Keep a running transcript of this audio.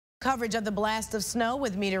Coverage of the blast of snow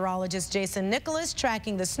with meteorologist Jason Nicholas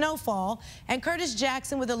tracking the snowfall, and Curtis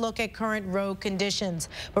Jackson with a look at current road conditions.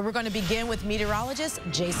 But we're going to begin with meteorologist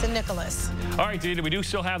Jason Nicholas. All right, Dana, we do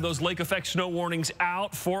still have those lake effect snow warnings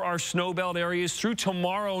out for our snow belt areas through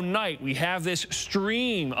tomorrow night. We have this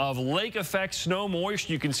stream of lake effect snow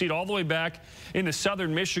moisture. You can see it all the way back into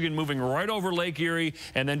southern Michigan, moving right over Lake Erie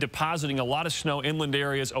and then depositing a lot of snow inland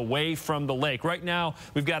areas away from the lake. Right now,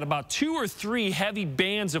 we've got about 2 or 3 heavy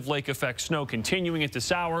bands of lake effect snow continuing at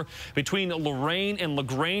this hour between Lorain and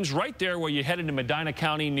LaGrange, right there where you head into Medina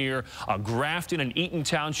County near Grafton and Eaton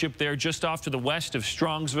Township there, just off to the west of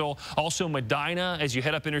Strongsville. Also Medina as you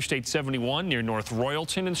head up Interstate 71 near North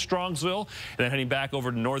Royalton and Strongsville. And then heading back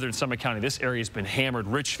over to northern Summit County. This area has been hammered.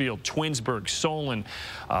 Richfield, Twinsburg, Solon,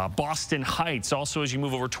 Boston Heights. Also as you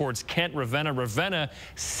move over towards Kent, Ravenna,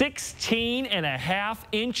 16.5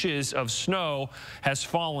 inches of snow has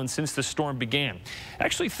fallen since the storm began.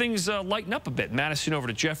 Actually, things lighten up a bit. Madison over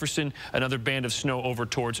to Jefferson, another band of snow over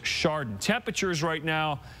towards Chardon. Temperatures right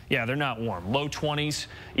now, yeah, they're not warm. Low 20s,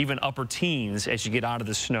 even upper teens as you get out of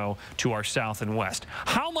the snow to our south and west.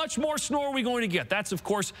 How much more snow are we going to get? That's, of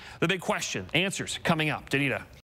course, the big question. Answers coming up. Danita.